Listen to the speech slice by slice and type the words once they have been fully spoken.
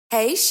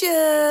Hey,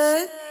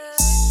 Shugs.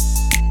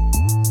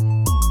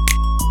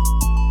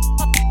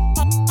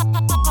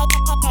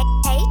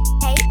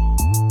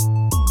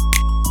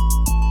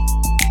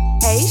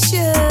 Hey,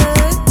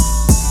 Shugs.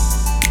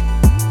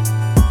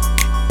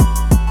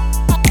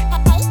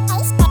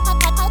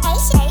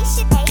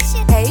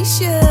 Hey,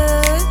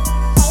 Shugs.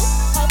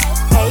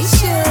 Hey,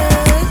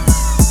 Shugs.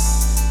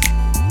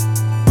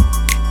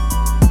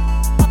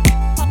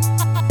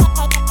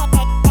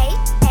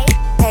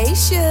 Hey,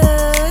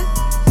 Shugs.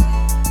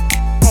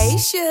 Hey,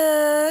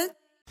 Shugs.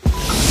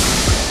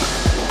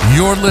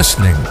 You're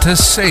listening to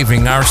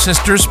Saving Our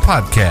Sisters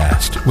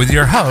podcast with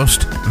your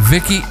host,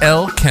 Vicki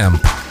L.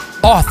 Kemp,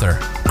 author,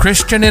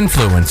 Christian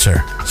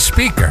influencer,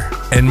 speaker,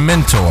 and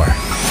mentor.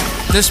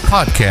 This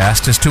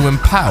podcast is to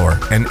empower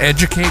and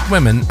educate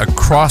women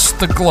across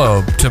the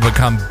globe to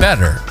become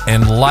better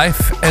in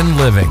life and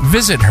living.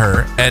 Visit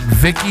her at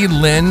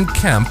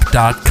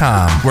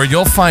VickiLynnKemp.com, where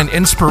you'll find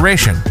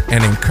inspiration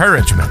and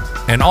encouragement,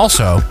 and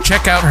also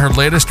check out her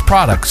latest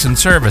products and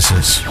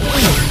services.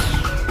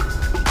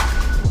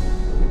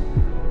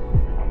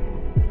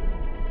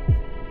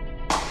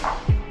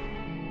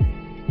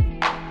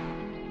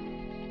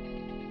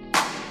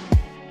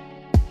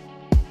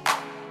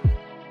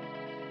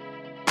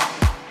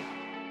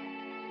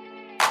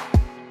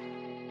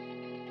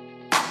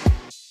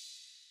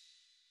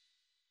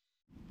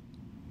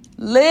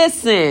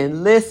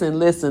 Listen.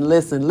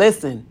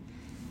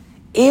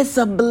 It's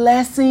a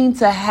blessing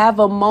to have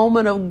a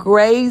moment of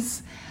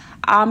grace.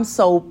 I'm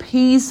so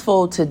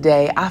peaceful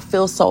today. I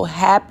feel so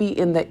happy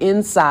in the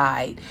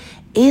inside.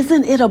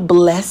 Isn't it a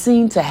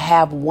blessing to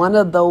have one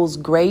of those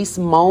grace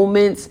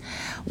moments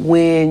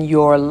when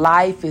your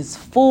life is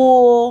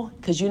full?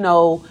 Because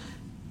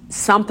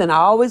something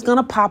always going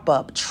to pop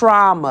up: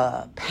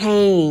 trauma,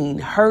 pain,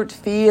 hurt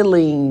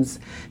feelings,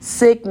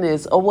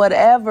 sickness, or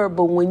whatever.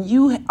 But when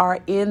you are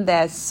in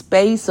that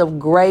space of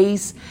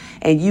grace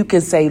and you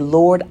can say,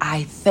 Lord,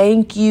 I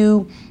thank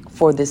you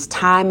for this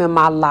time in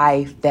my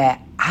life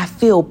that I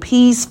feel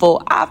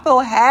peaceful. I feel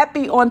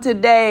happy on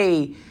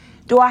today.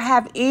 Do I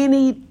have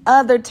any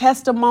other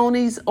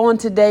testimonies on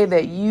today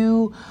that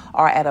you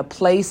are at a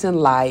place in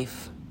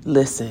life?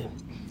 Listen.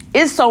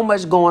 It's so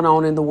much going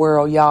on in the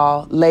world,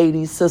 y'all,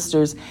 ladies,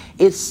 sisters.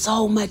 It's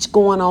so much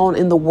going on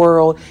in the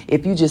world.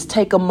 If you just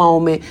take a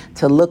moment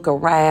to look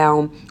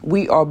around,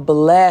 we are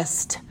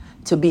blessed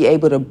to be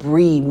able to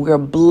breathe. We're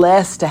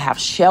blessed to have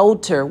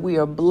shelter. We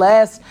are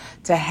blessed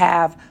to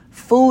have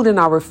food in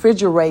our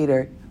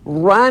refrigerator,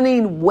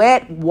 running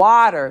wet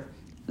water.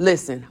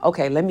 Listen,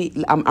 okay,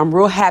 I'm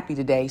real happy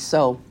today.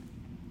 So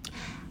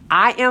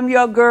I am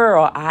your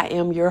girl. I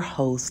am your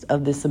host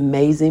of this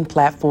amazing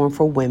platform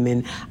for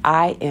women.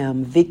 I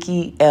am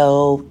Vicki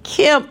L.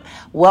 Kemp.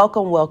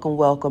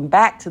 Welcome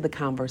back to the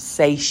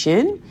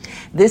conversation.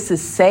 This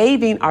is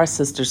Saving Our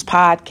Sisters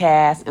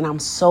podcast, and I'm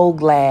so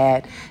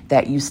glad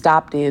that you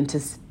stopped in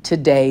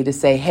today to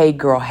say, hey,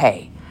 girl,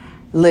 hey,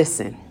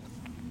 listen.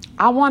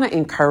 I want to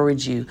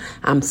encourage you.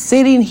 I'm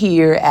sitting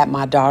here at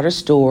my daughter's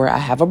store. I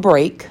have a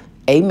break.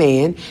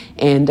 Amen.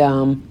 And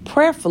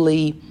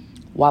prayerfully,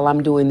 while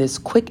I'm doing this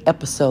quick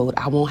episode,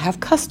 I won't have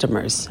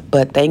customers,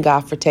 but thank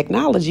God for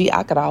technology.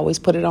 I could always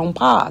put it on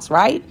pause,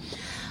 right?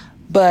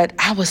 But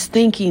I was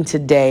thinking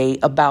today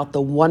about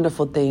the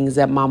wonderful things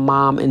that my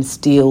mom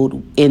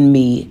instilled in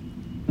me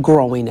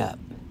growing up.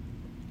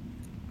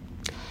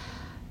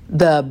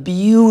 The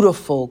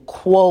beautiful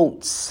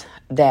quotes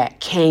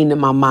that came to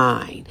my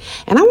mind.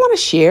 And I want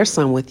to share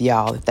some with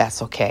y'all, if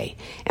that's okay.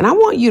 And I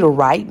want you to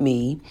write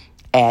me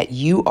at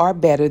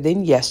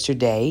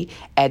Uarebetterthanyesterday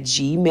at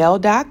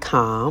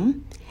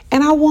gmail.com.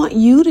 And I want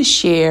you to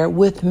share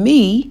with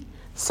me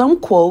some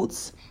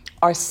quotes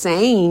or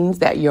sayings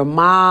that your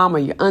mom or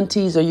your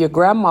aunties or your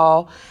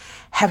grandma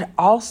have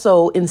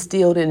also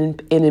instilled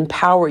and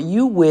empowered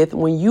you with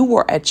when you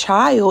were a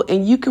child.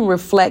 And you can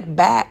reflect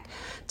back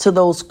to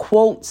those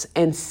quotes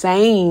and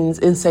sayings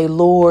and say,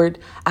 Lord,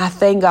 I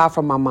thank God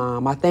for my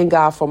mom. I thank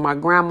God for my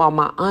grandma,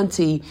 my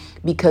auntie,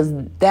 because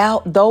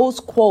those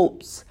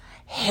quotes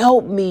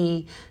help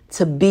me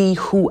to be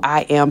who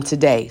I am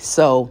today.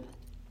 So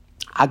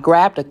I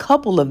grabbed a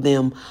couple of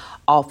them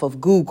off of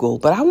Google,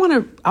 but I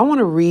want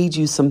to read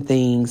you some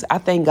things. I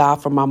thank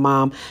God for my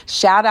mom.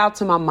 Shout out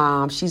to my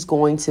mom. She's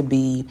going to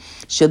be,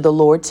 should the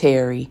Lord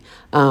tarry,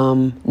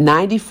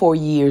 94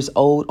 years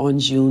old on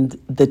June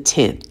the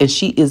 10th. And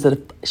she is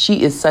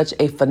such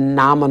a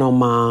phenomenal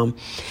mom.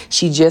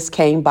 She just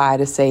came by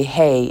to say,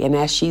 hey, and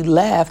as she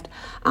left,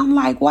 I'm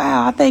like,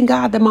 wow, I thank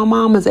God that my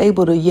mom is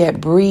able to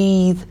yet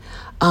breathe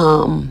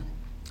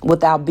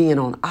without being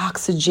on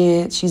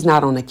oxygen. She's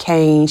not on a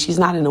cane. She's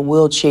not in a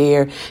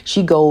wheelchair.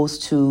 She goes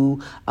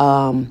to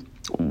water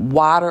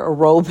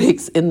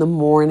aerobics in the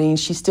morning.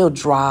 She still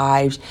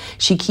drives.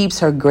 She keeps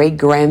her great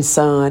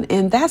grandson.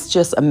 And that's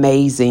just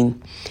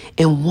amazing.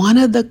 And one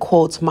of the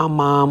quotes my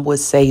mom would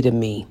say to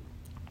me,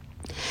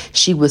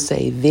 she would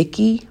say,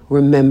 Vicki,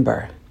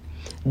 remember,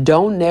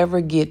 don't never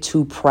get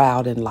too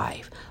proud in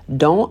life.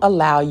 Don't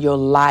allow your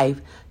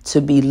life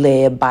to be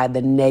led by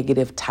the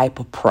negative type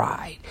of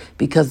pride,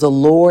 because the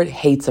Lord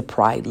hates a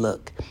pride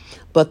look.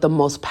 But the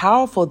most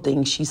powerful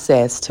thing she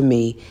says to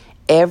me,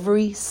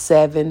 every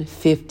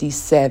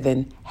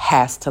 757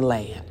 has to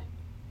land.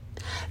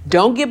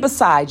 Don't get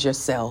beside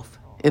yourself.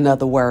 In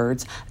other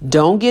words,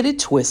 don't get it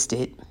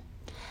twisted.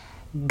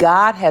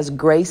 God has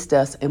graced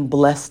us and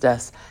blessed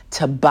us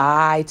to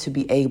buy, to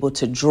be able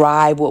to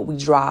drive what we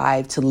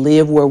drive, to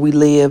live where we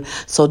live.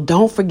 So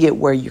don't forget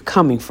where you're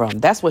coming from.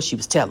 That's what she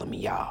was telling me,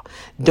 y'all.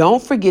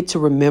 Don't forget to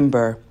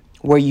remember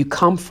where you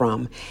come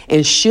from.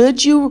 And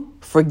should you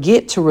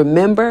forget to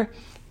remember,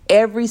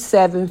 every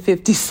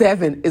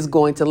 757 is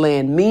going to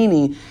land,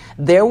 meaning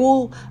there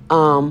will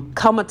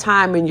come a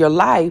time in your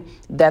life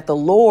that the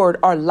Lord,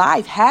 or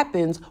life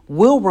happens,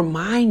 will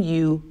remind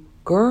you,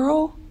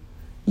 girl,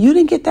 you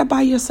didn't get that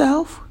by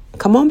yourself.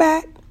 Come on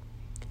back.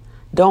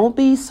 Don't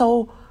be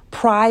so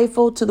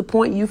prideful to the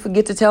point you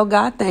forget to tell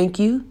God thank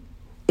you.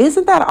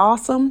 Isn't that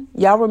awesome?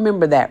 Y'all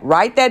remember that.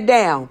 Write that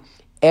down.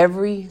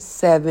 Every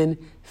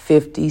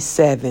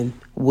 757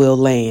 will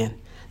land.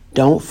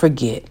 Don't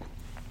forget.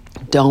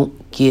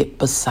 Don't get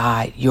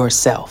beside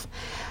yourself.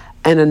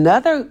 And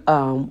another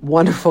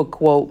wonderful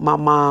quote my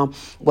mom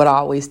would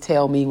always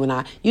tell me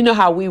when you know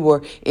how we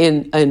were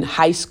in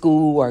high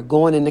school or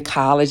going into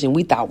college and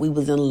we thought we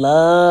was in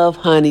love,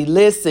 honey.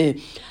 Listen,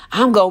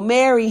 I'm going to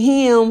marry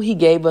him. He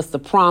gave us the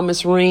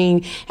promise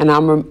ring. And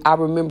I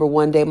remember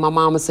one day my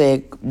mama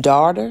said,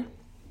 daughter,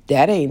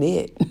 that ain't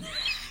it.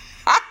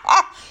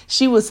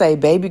 She would say,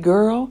 baby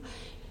girl,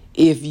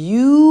 if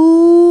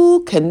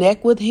you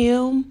connect with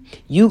him,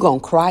 you going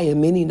to cry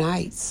in many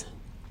nights.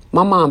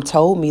 My mom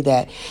told me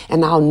that,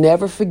 and I'll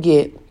never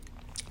forget.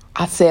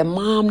 I said,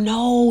 Mom,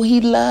 no,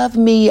 he loved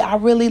me. I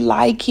really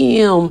like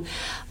him.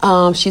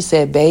 She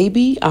said,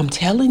 baby, I'm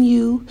telling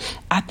you.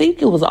 I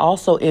think it was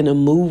also in a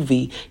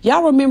movie.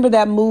 Y'all remember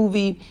that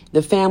movie,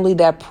 The Family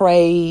That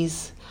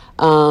Prays,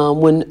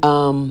 when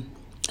Sanaa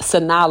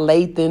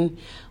Lathan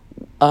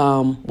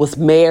was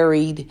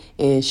married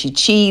and she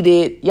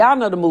cheated. Y'all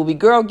know the movie.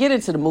 Girl, get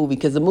into the movie,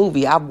 because the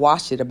movie, I've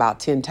watched it about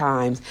 10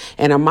 times.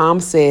 And her mom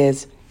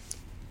says,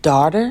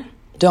 daughter,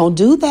 don't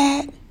do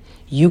that.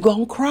 You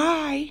gonna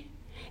cry.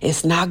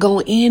 It's not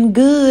gonna end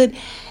good.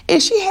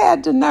 And she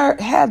had the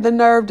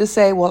nerve to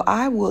say, well,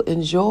 I will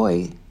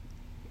enjoy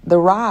the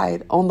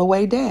ride on the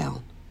way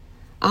down.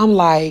 I'm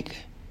like,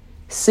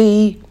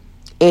 see,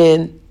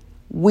 and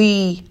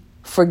we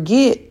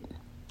forget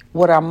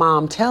what our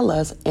mom tell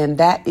us, and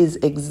that is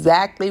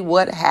exactly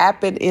what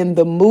happened in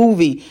the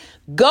movie.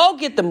 Go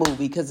get the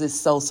movie, because it's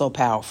so, so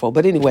powerful.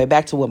 But anyway,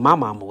 back to what my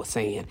mama was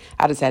saying.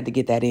 I just had to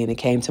get that in. It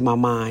came to my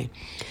mind.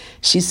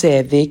 She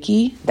said,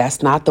 Vicky,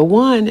 that's not the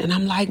one. And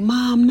I'm like,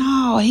 Mom,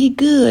 no, he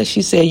good.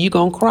 She said, you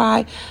gonna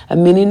cry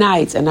many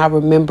nights. And I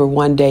remember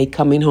one day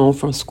coming home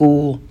from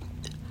school,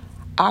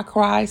 I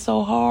cried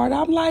so hard.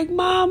 I'm like,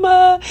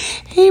 Mama,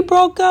 he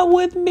broke up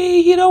with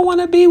me. He don't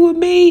want to be with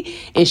me.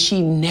 And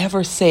she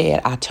never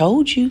said, I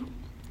told you.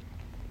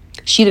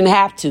 She didn't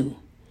have to,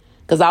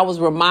 because I was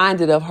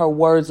reminded of her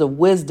words of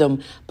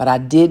wisdom, but I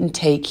didn't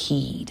take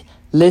heed.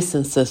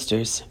 Listen,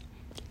 sisters,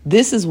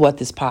 this is what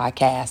this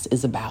podcast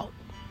is about.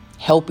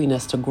 Helping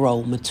us to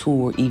grow,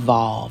 mature,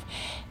 evolve,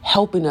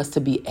 helping us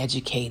to be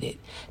educated.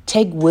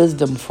 Take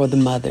wisdom for the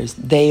mothers.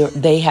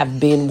 They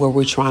have been where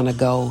we're trying to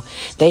go.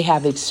 They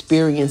have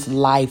experienced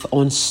life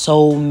on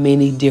so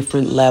many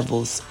different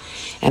levels.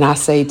 And I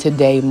say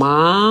today,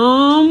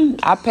 Mom,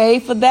 I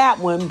paid for that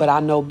one, but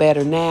I know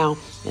better now.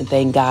 And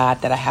thank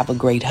God that I have a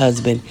great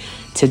husband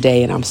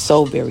today. And I'm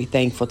so very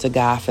thankful to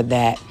God for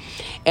that.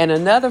 And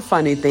another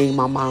funny thing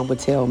my mom would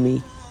tell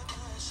me,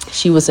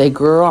 she would say,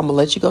 girl, I'm going to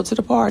let you go to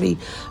the party.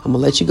 I'm going to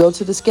let you go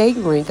to the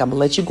skating rink. I'm going to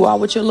let you go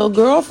out with your little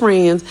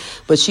girlfriends.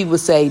 But she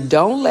would say,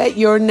 don't let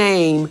your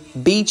name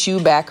beat you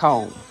back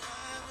home.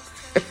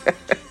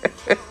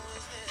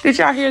 Did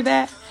y'all hear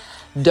that?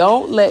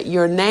 Don't let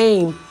your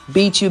name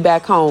beat you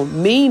back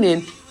home.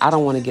 Meaning, I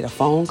don't want to get a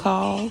phone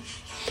call.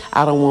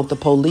 I don't want the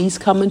police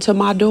coming to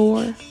my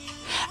door.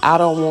 I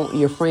don't want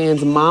your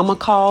friend's mama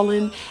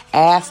calling,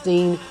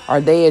 asking,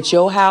 are they at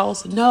your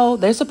house? No,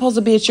 they're supposed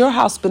to be at your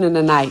house spending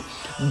the night.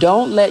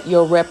 Don't let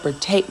your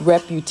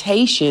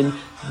reputation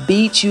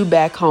beat you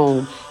back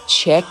home.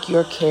 Check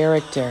your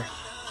character.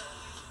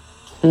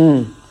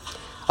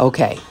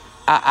 Okay.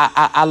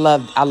 I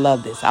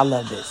love this. I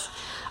love this.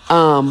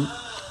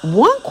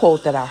 One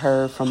quote that I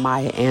heard from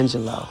Maya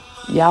Angelou,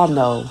 y'all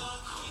know,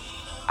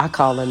 I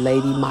call her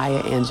Lady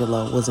Maya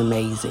Angelou, was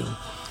amazing.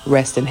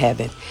 Rest in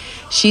heaven.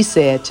 She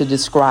said to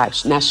describe,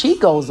 now she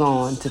goes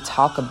on to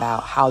talk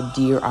about how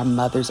dear our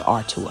mothers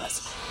are to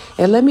us.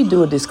 And let me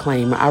do a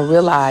disclaimer. I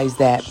realize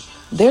that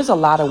there's a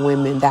lot of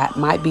women that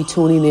might be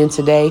tuning in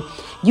today.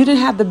 You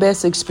didn't have the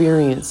best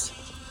experience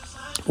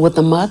with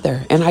a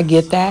mother. And I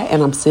get that.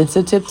 And I'm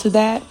sensitive to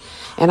that.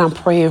 And I'm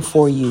praying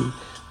for you.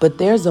 But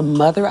there's a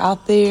mother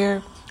out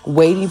there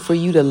waiting for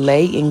you to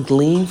lay and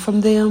glean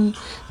from them.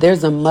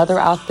 There's a mother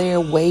out there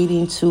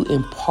waiting to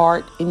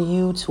impart in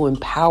you, to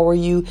empower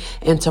you,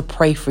 and to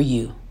pray for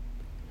you.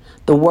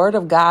 The word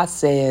of God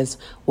says,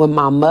 when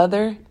my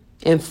mother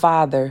and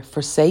Father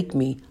forsake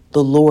me,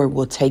 the Lord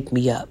will take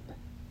me up.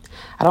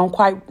 I don't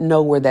quite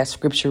know where that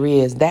scripture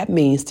is. That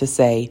means to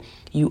say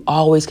you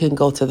always can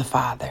go to the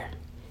Father.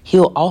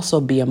 He'll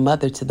also be a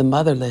mother to the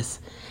motherless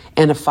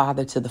and a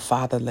father to the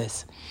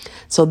fatherless.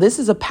 So this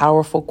is a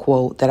powerful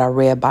quote that I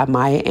read by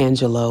Maya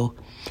Angelou.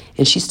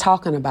 And she's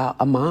talking about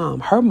a mom,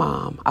 her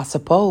mom. I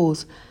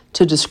suppose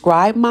to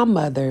describe my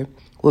mother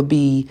would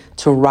be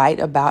to write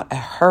about a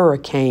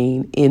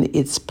hurricane in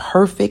its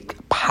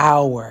perfect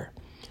power,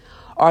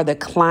 or the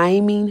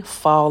climbing,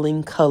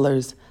 falling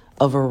colors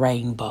of a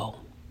rainbow.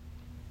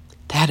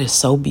 That is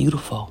so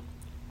beautiful.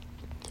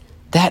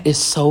 That is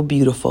so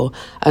beautiful.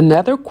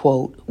 Another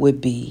quote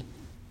would be,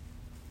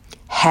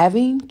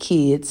 having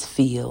kids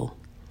feel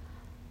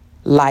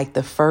like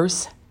the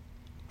first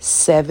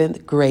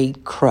 7th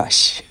grade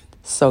crush.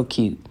 So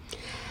cute.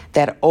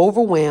 That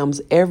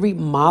overwhelms every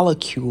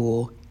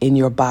molecule in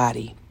your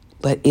body,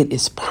 but it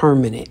is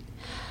permanent.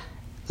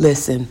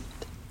 Listen,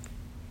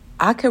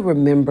 I could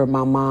remember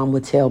my mom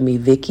would tell me,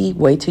 Vicky,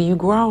 wait till you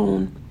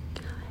grown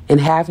and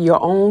have your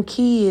own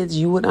kids.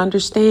 You would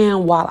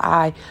understand. While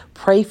I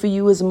pray for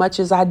you as much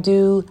as I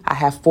do, I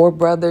have 4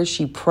 brothers.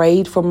 She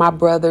prayed for my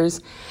brothers.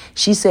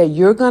 She said,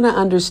 you're going to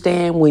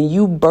understand when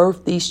you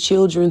birth these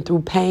children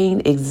through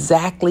pain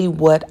exactly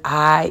what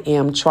I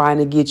am trying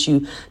to get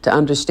you to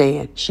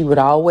understand. She would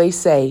always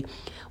say,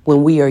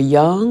 when we are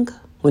young,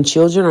 when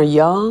children are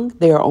young,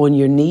 they are on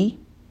your knee.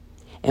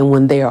 And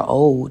when they are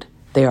old,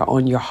 they are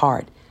on your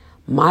heart.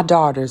 My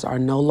daughters are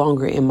no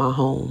longer in my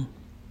home.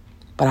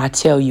 But I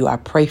tell you, I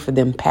pray for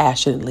them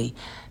passionately,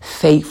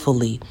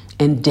 faithfully,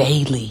 and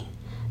daily.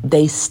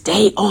 They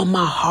stay on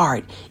my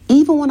heart,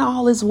 even when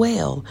all is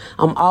well.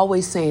 I'm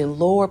always saying,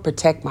 Lord,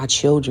 protect my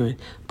children.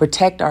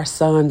 Protect our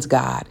sons,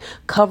 God.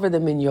 Cover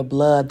them in your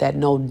blood that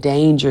no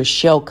danger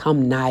shall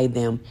come nigh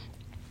them.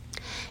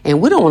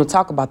 And we don't want to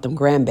talk about them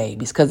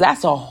grandbabies because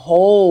that's a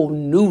whole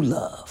new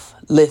love.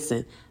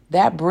 Listen,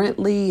 that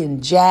Brentley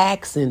and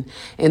Jax and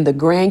the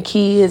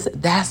grandkids,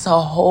 that's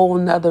a whole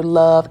nother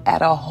love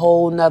at a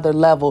whole nother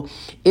level.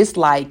 It's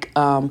like,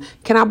 can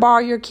I borrow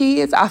your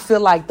kids? I feel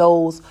like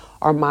those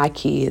are my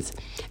kids.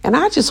 And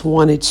I just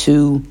wanted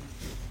to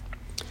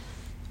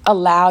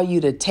allow you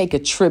to take a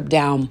trip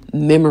down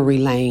memory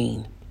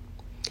lane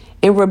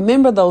and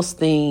remember those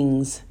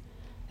things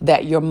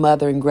that your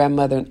mother and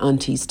grandmother and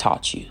aunties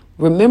taught you.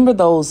 Remember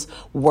those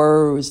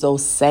words,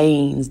 those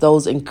sayings,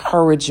 those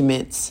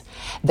encouragements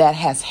that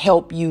has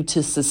helped you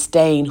to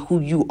sustain who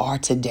you are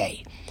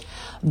today.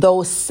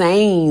 Those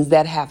sayings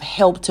that have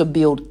helped to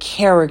build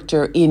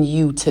character in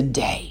you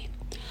today.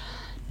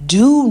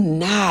 Do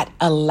not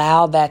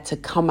allow that to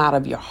come out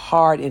of your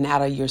heart and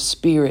out of your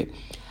spirit.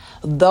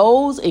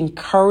 Those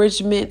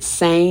encouragement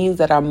sayings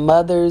that our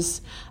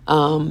mothers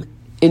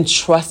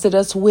entrusted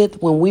us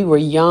with when we were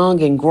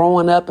young and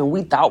growing up, and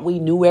we thought we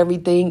knew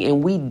everything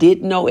and we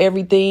didn't know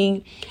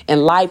everything,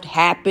 and life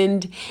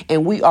happened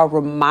and we are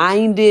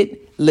reminded,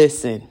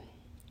 listen,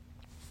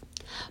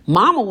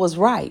 Mama was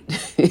right.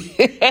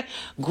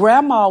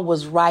 Grandma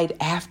was right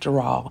after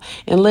all.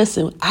 And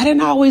listen, I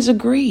didn't always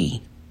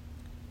agree.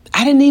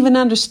 I didn't even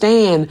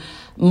understand.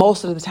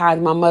 Most of the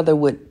time my mother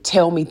would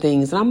tell me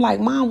things and I'm like,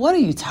 Mom, what are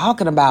you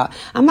talking about?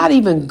 I'm not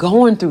even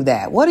going through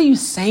that. What are you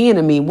saying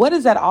to me? What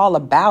is that all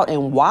about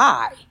and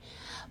why?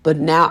 But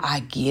now I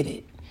get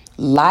it.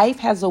 Life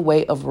has a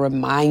way of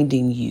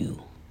reminding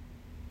you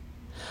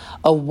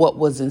of what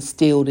was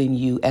instilled in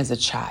you as a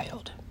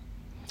child.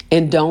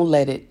 And don't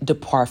let it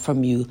depart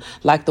from you.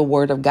 Like the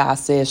word of God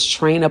says,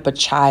 train up a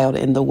child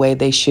in the way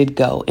they should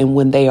go. And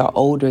when they are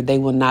older, they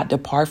will not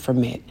depart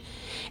from it.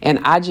 And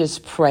I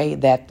just pray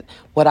that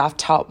what I've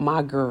taught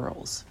my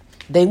girls,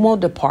 they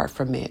won't depart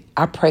from it.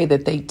 I pray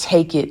that they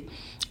take it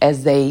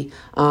as they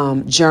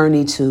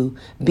journey to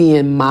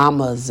being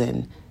mamas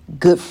and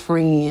good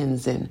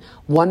friends and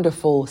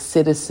wonderful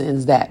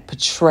citizens that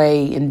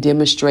portray and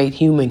demonstrate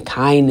human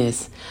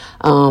kindness,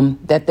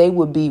 that they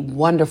would be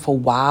wonderful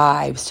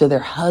wives to their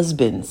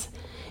husbands,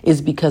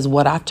 is because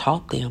what I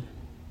taught them.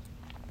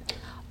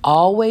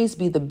 Always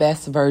be the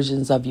best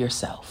versions of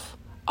yourself.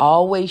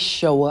 Always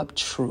show up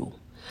true.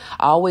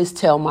 I always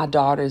tell my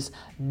daughters,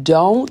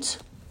 don't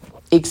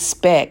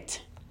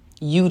expect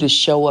you to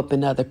show up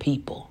in other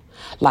people.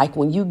 Like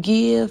when you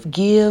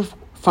give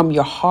from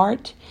your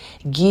heart,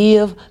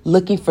 give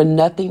looking for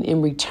nothing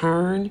in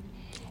return,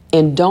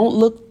 and don't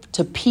look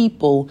to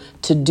people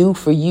to do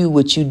for you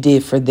what you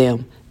did for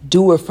them.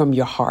 Do it from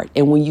your heart.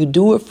 And when you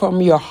do it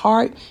from your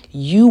heart,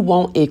 you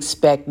won't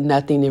expect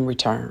nothing in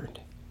return.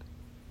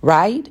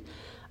 Right?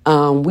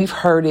 We've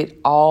heard it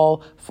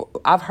all.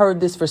 I've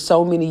heard this for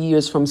so many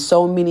years from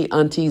so many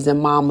aunties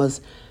and mamas.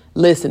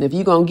 Listen, if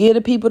you're going to give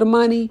the people the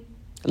money,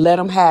 let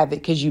them have it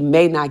because you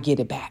may not get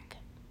it back.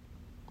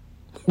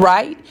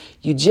 Right?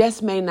 You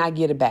just may not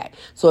get it back.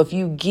 So if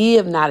you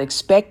give not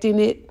expecting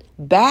it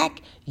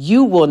back,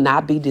 you will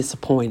not be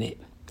disappointed.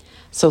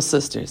 So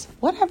sisters,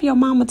 what have your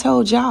mama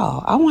told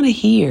y'all? I want to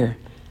hear.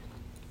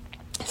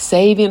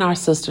 Saving Our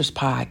Sisters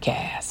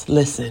podcast.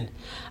 Listen,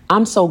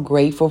 I'm so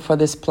grateful for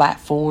this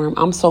platform.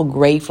 I'm so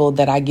grateful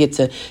that I get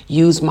to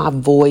use my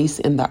voice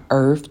in the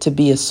earth to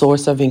be a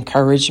source of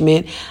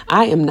encouragement.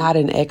 I am not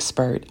an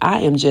expert. I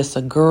am just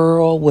a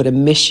girl with a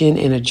mission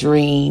and a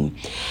dream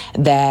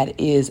that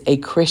is a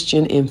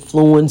Christian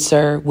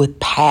influencer with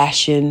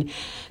passion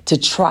to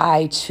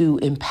try to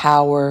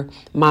empower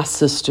my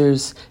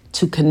sisters,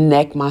 to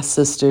connect my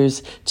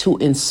sisters, to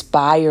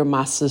inspire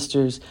my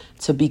sisters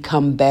to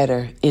become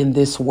better in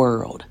this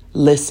world.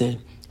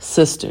 Listen,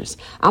 sisters,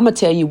 I'm going to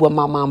tell you what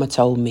my mama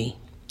told me.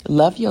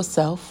 Love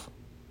yourself.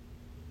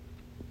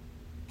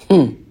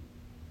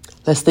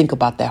 Let's think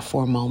about that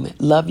for a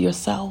moment. Love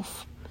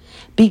yourself.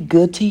 Be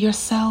good to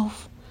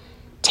yourself.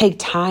 Take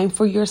time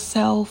for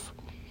yourself.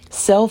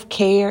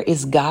 Self-care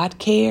is God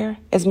care,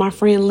 as my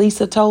friend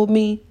Lisa told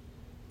me.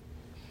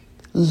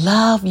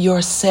 Love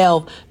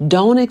yourself.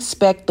 Don't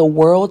expect the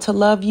world to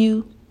love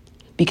you,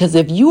 because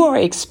if you are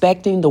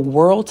expecting the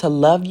world to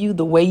love you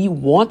the way you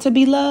want to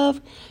be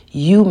loved,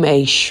 you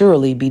may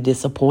surely be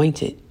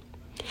disappointed.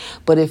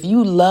 But if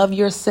you love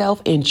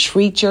yourself and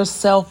treat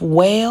yourself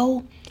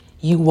well,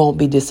 you won't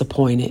be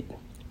disappointed.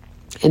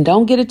 And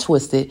don't get it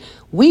twisted.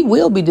 We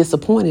will be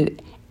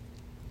disappointed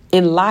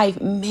in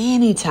life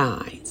many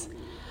times,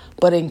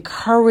 but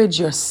encourage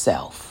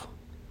yourself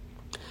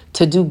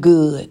to do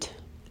good.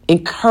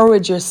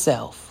 Encourage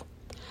yourself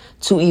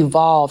to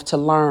evolve, to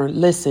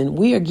learn. Listen,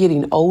 we are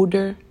getting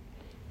older,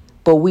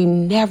 but we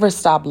never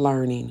stop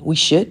learning. We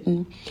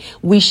shouldn't.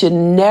 We should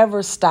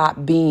never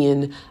stop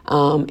being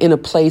in a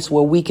place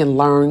where we can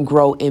learn,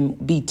 grow,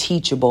 and be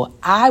teachable.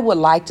 I would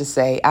like to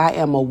say I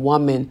am a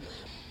woman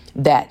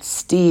that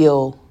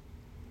still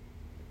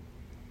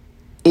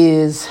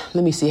is,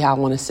 let me see how I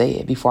want to say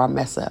it before I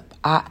mess up.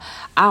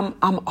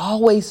 I'm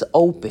always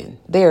open.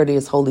 There it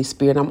is, Holy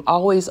Spirit. I'm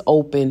always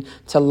open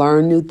to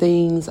learn new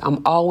things.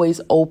 I'm always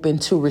open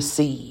to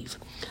receive.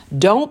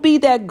 Don't be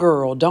that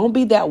girl. Don't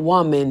be that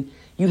woman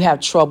you have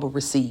trouble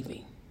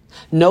receiving.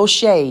 No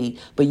shade,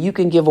 but you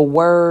can give a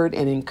word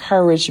and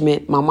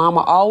encouragement. My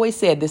mama always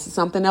said, this is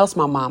something else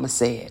my mama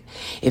said.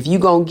 If you're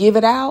going to give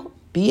it out,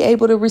 be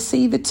able to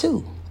receive it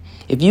too.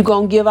 If you're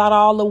going to give out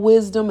all the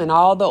wisdom and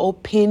all the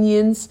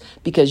opinions,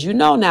 because you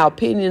know now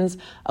opinions,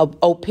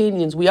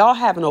 we all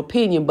have an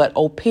opinion, but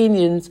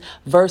opinions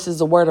versus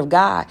the word of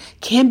God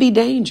can be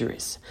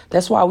dangerous.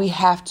 That's why we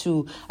have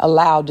to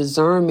allow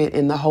discernment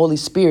in the Holy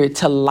Spirit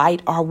to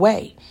light our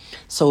way.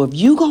 So if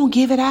you're going to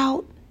give it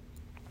out,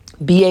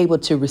 be able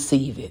to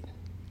receive it.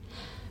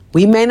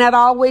 We may not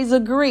always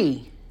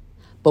agree,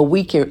 but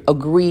we can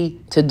agree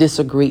to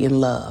disagree in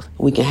love.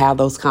 We can have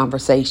those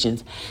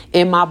conversations.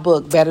 In my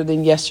book, Better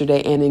Than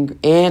Yesterday and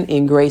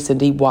in Grace and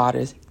Deep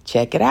Waters,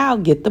 check it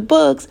out. Get the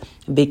books,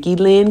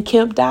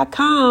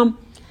 VickyLynnKemp.com.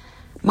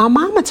 My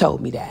mama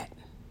told me that.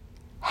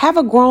 Have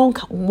a grown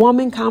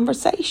woman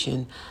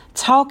conversation.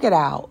 Talk it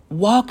out.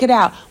 Walk it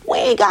out. We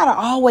ain't got to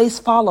always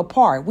fall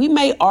apart. We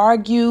may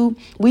argue.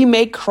 We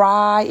may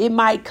cry. It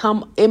might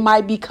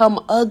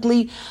become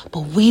ugly,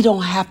 but we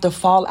don't have to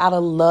fall out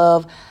of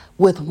love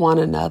with one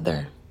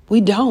another.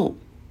 We don't.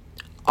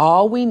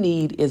 All we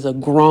need is a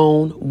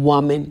grown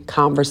woman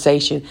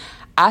conversation.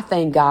 I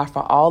thank God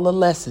for all the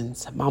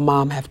lessons my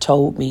mom have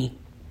told me.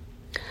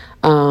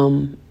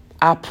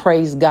 I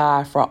praise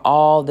God for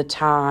all the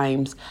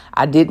times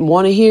I didn't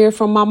want to hear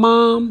from my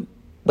mom,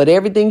 but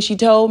everything she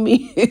told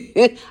me,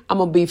 I'm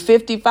going to be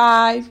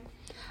 55.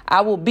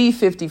 I will be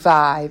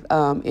 55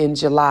 in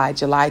July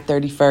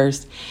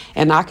 31st.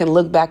 And I can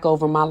look back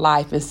over my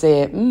life and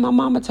say, my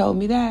mama told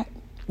me that.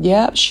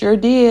 Yep, sure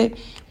did.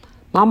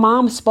 My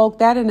mom spoke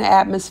that in the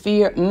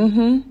atmosphere.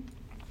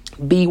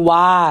 Be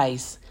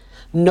wise.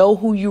 Know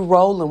who you're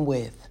rolling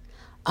with.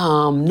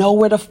 Know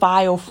where to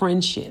file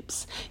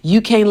friendships.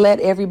 You can't let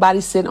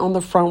everybody sit on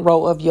the front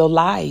row of your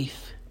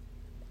life.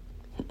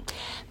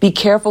 Be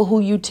careful who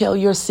you tell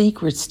your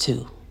secrets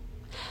to.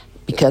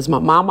 Because my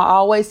mama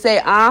always say,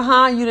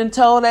 you done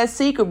told that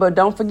secret, but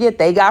don't forget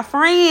they got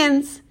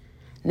friends.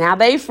 Now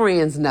they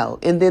friends know,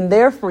 and then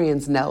their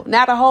friends know.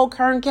 Now the whole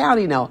Kern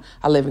County know.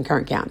 I live in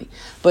Kern County.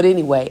 But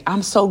anyway,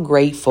 I'm so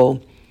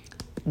grateful.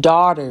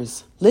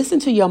 Daughters, listen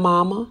to your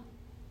mama.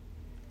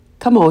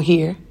 Come on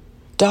here.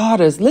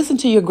 Daughters, listen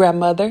to your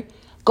grandmother.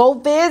 Go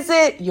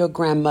visit your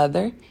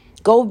grandmother.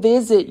 Go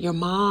visit your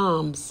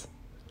moms.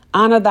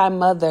 Honor thy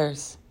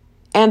mothers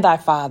and thy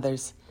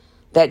fathers,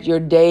 that your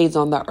days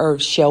on the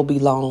earth shall be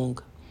long.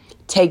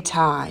 Take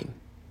time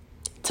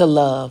to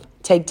love.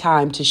 Take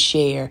time to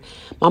share.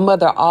 My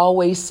mother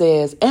always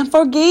says, and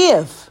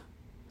forgive.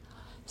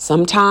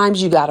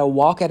 Sometimes you got to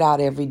walk it out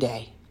every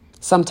day.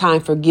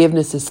 Sometimes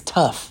forgiveness is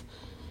tough.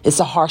 It's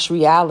a harsh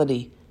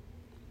reality.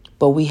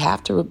 But we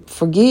have to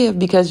forgive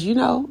because,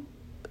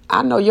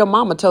 I know your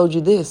mama told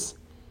you this.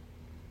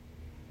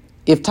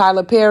 If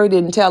Tyler Perry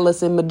didn't tell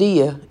us in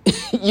Medea,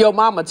 your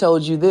mama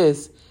told you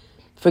this.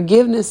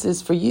 Forgiveness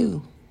is for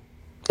you.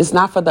 It's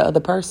not for the other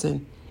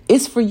person.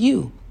 It's for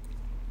you.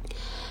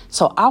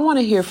 So I want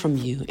to hear from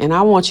you, and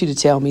I want you to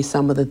tell me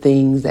some of the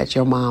things that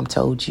your mom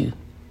told you.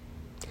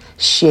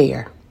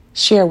 Share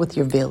with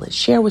your village.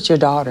 Share with your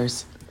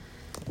daughters.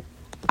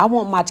 I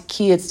want my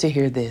kids to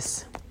hear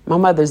this. My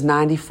mother's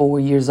 94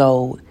 years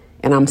old,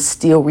 and I'm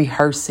still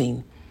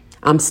rehearsing.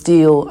 I'm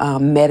still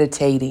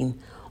meditating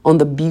on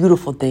the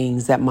beautiful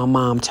things that my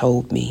mom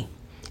told me.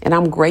 And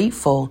I'm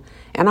grateful,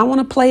 and I want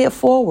to play it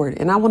forward.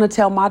 And I want to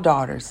tell my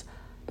daughters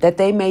that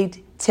they may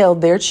tell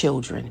their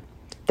children,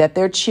 that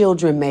their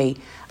children may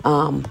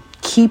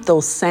keep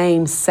those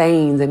same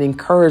sayings and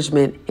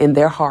encouragement in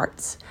their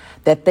hearts,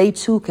 that they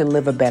too can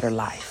live a better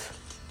life.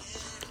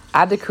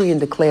 I decree and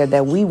declare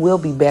that we will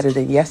be better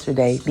than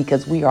yesterday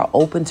because we are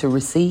open to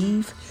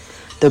receive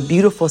the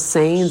beautiful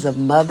sayings of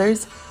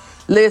mothers.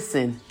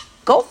 Listen,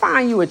 go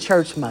find you a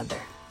church mother.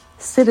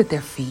 Sit at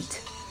their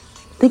feet.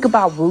 Think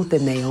about Ruth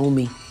and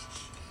Naomi.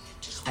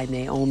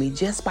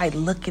 Just by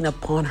looking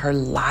upon her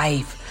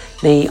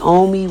life,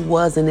 Naomi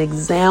was an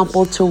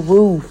example to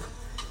Ruth.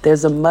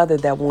 There's a mother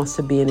that wants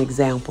to be an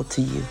example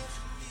to you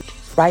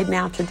right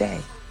now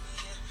today.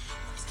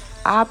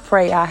 I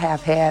pray I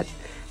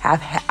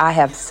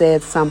have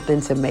said something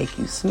to make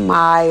you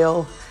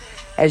smile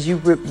as you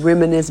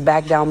reminisce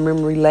back down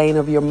memory lane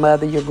of your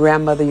mother, your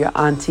grandmother, your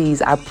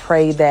aunties. I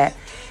pray that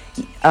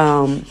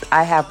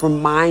I have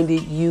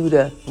reminded you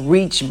to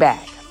reach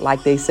back,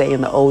 like they say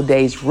in the old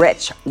days,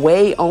 reach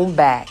way on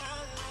back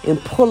and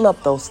pull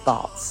up those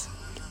thoughts,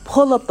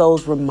 pull up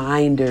those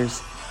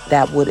reminders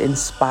that would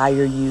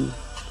inspire you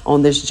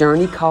on this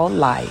journey called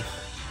life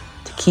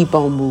to keep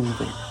on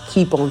moving,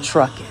 keep on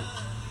trucking,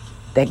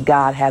 that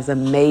God has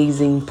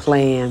amazing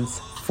plans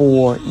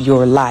for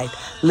your life.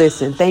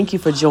 Listen, thank you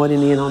for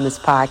joining in on this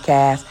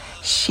podcast.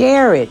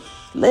 Share it.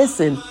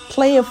 Listen,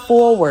 play it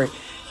forward.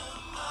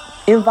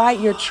 Invite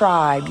your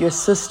tribe, your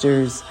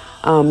sisters,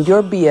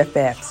 your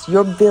BFFs,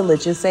 your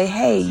village, and say,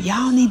 hey,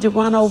 y'all need to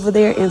run over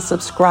there and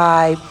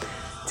subscribe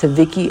to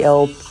Vicki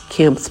L.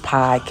 Kemp's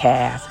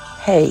podcast.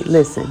 Hey,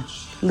 listen,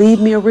 leave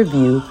me a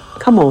review.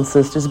 Come on,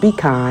 sisters, be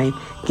kind.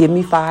 Give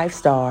me 5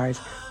 stars.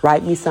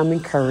 Write me some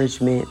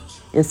encouragement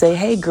and say,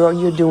 hey, girl,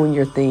 you're doing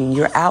your thing.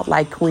 You're out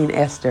like Queen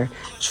Esther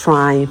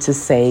trying to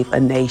save a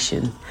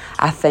nation.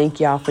 I thank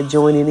y'all for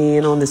joining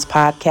in on this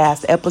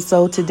podcast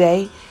episode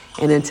today.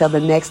 And until the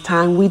next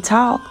time we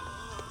talk,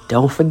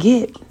 don't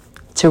forget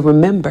to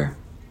remember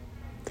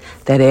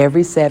that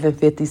every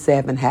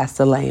 757 has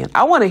to land.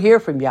 I want to hear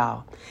from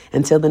y'all.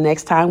 Until the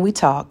next time we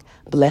talk,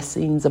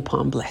 blessings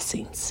upon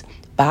blessings.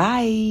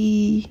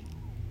 Bye.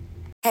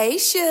 Hey,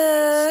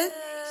 Shug.